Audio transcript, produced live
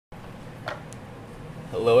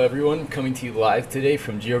Hello everyone, coming to you live today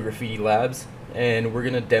from GeoGraffiti Labs, and we're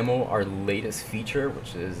going to demo our latest feature,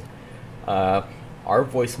 which is our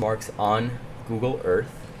voice marks on Google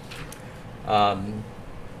Earth.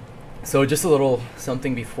 So just a little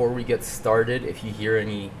something before we get started. If you hear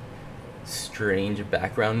any strange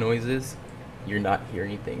background noises, you're not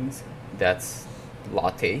hearing things. That's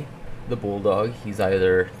Latte, the bulldog. He's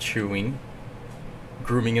either chewing,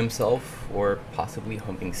 grooming himself, or possibly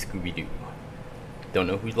humping Scooby-Doo. Don't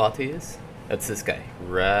know who Latte is? That's this guy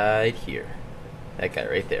right here. That guy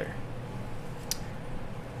right there.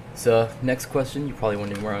 So next question, you're probably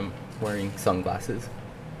wondering why I'm wearing sunglasses.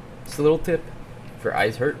 Just a little tip: if your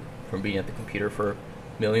eyes hurt from being at the computer for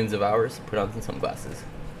millions of hours, put on some sunglasses.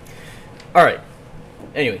 Alright,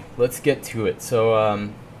 anyway, let's get to it. So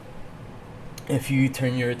if you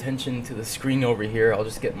turn your attention to the screen over here, I'll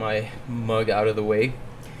just get my mug out of the way.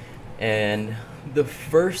 And the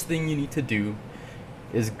first thing you need to do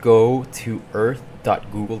is go to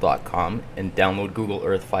earth.google.com and download Google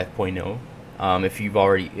Earth 5.0. If you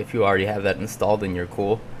already have that installed, then you're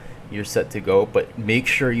cool. You're set to go. But make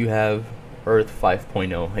sure you have Earth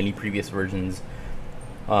 5.0. Any previous versions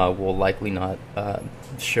will likely not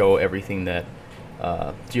show everything that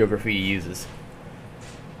GeoGraffiti uses.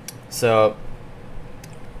 So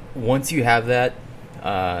once you have that,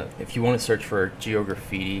 if you want to search for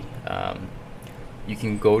GeoGraffiti, you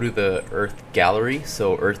can go to the Earth gallery,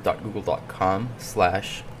 so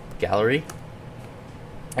earth.google.com/gallery,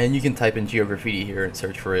 and you can type in GeoGraffiti here and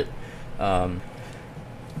search for it.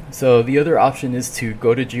 So the other option is to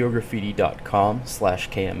go to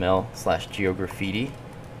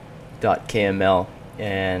geograffiti.com/kml/geograffiti.kml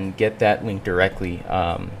and get that link directly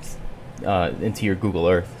into your Google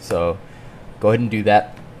Earth. So go ahead and do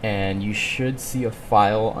that, and you should see a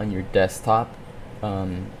file on your desktop.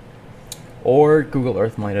 Or Google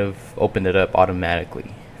Earth might have opened it up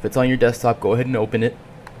automatically. If it's on your desktop, go ahead and open it.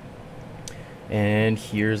 And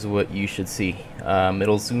here's what you should see.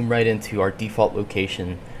 It'll zoom right into our default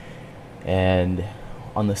location. And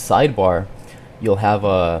on the sidebar, you'll have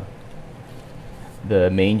the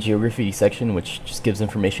main GeoGraffiti section, which just gives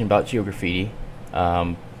information about GeoGraffiti.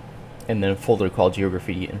 And then a folder called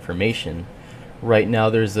GeoGraffiti Information. Right now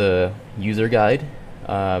there's a user guide,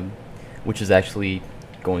 which is actually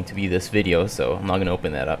going to be this video, so I'm not going to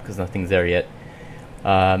open that up because nothing's there yet.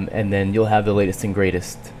 And then you'll have the latest and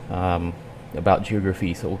greatest about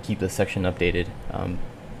GeoGraffiti, so we'll keep this section updated.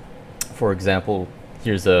 For example,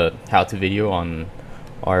 here's a how-to video on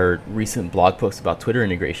our recent blog post about Twitter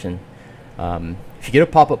integration. If you get a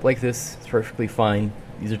pop-up like this, it's perfectly fine.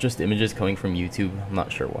 These are just images coming from YouTube. I'm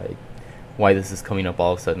not sure why this is coming up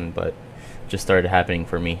all of a sudden, but it just started happening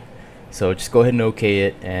for me. So just go ahead and OK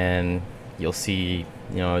it, and you'll see,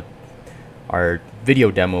 our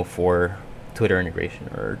video demo for Twitter integration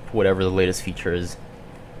or whatever the latest feature is.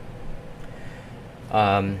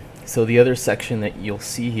 So the other section that you'll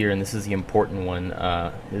see here, and this is the important one,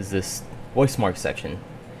 is this voice mark section.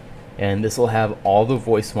 And this will have all the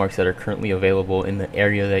voice marks that are currently available in the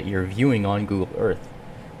area that you're viewing on Google Earth.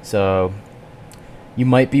 So you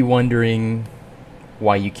might be wondering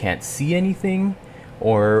why you can't see anything,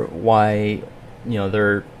 or why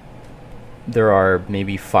there are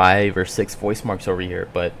maybe 5 or 6 voice marks over here,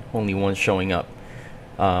 but only one showing up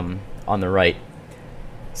on the right.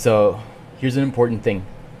 So here's an important thing.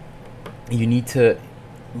 You need to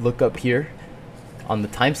look up here on the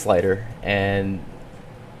time slider, and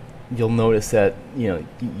you'll notice that you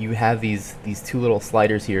have these two little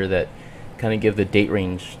sliders here that kind of give the date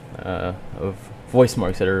range of voice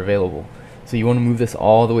marks that are available. So you want to move this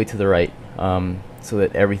all the way to the right so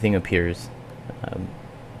that everything appears.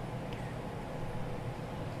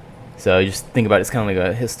 So just think about it, it's kind of like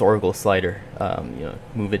a historical slider.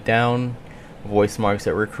 Move it down, voice marks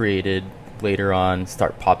that were created later on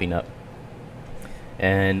start popping up.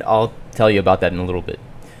 And I'll tell you about that in a little bit.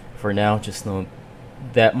 For now, just know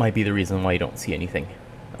that might be the reason why you don't see anything.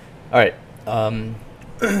 Alright,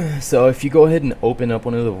 so if you go ahead and open up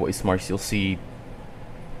one of the voice marks, you'll see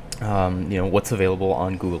what's available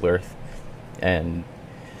on Google Earth. And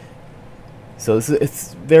so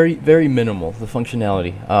it's very, very minimal, the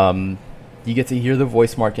functionality. You get to hear the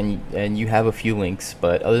voice mark, and you have a few links,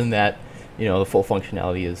 but other than that, the full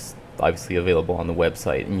functionality is obviously available on the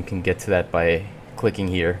website, and you can get to that by clicking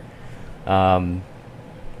here. But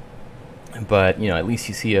at least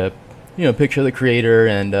you see a picture of the creator,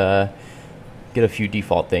 and get a few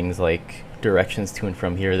default things like directions to and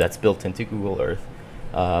from here that's built into Google Earth,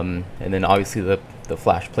 and then obviously the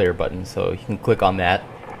flash player button, so you can click on that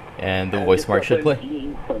and the voice mark should play.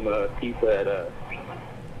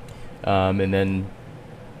 And then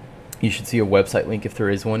you should see a website link if there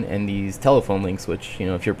is one, and these telephone links, which, you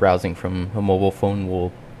know, if you're browsing from a mobile phone,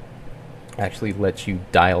 will actually let you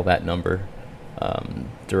dial that number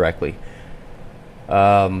directly.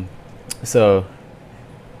 So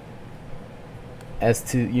as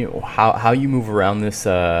to, you know, how you move around this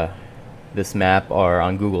this map or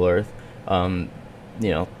on Google Earth, you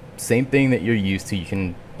know, same thing that you're used to. You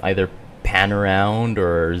can either pan around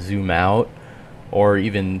or zoom out, or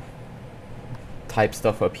even type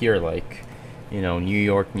stuff up here like, you know, New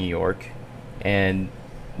York, New York, and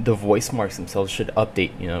the voice marks themselves should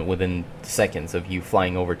update, you know, within seconds of you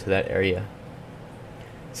flying over to that area.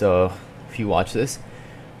 So if you watch this,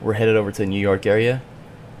 we're headed over to the New York area.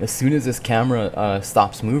 As soon as this camera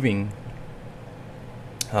stops moving,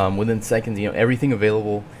 within seconds, you know, everything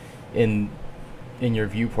available in your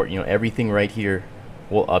viewport, you know, everything right here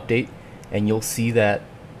will update, and you'll see that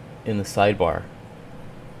in the sidebar.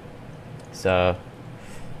 So,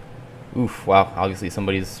 oof, wow, obviously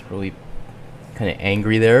somebody's really kind of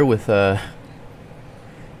angry there with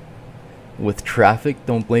traffic.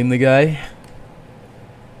 Don't blame the guy.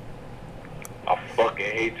 I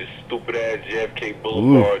fucking hate this stupid ass JFK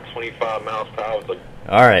Boulevard. Ooh. 25 miles per hour.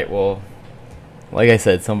 Alright, well, like I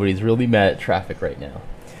said, somebody's really mad at traffic right now.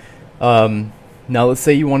 Now let's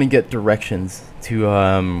say you want to get directions to,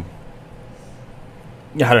 I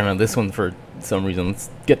don't know, this one for some reason. Let's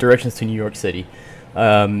get directions to New York City.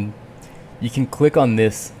 You can click on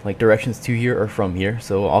this, like directions to here or from here.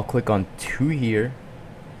 So I'll click on to here.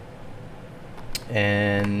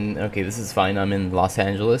 And, okay, this is fine. I'm in Los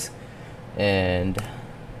Angeles. And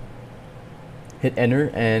hit enter,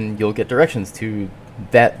 and you'll get directions to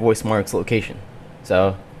that Voice Marks location.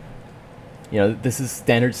 So, you know, this is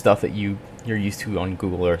standard stuff that you're used to on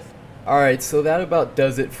Google Earth. Alright, so that about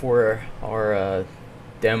does it for our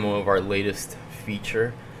demo of our latest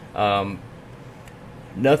feature.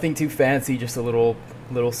 Nothing too fancy, just a little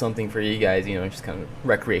something for you guys, you know, just kind of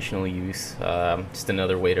recreational use. Just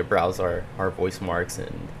another way to browse our voice marks,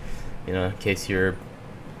 and, you know, in case you're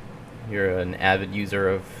an avid user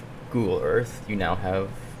of Google Earth, you now have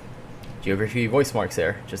GeoGraffiti Voice Marks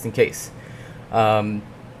there, just in case.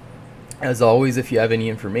 As always, if you have any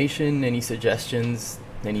information, any suggestions,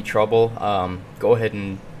 any trouble, go ahead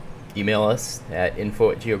and email us at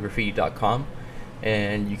info@geograffiti.com,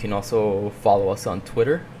 and you can also follow us on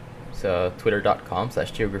Twitter, so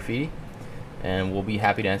twitter.com/geograffiti, and we'll be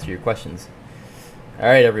happy to answer your questions.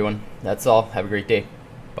 Alright everyone, that's all. Have a great day.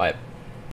 Bye.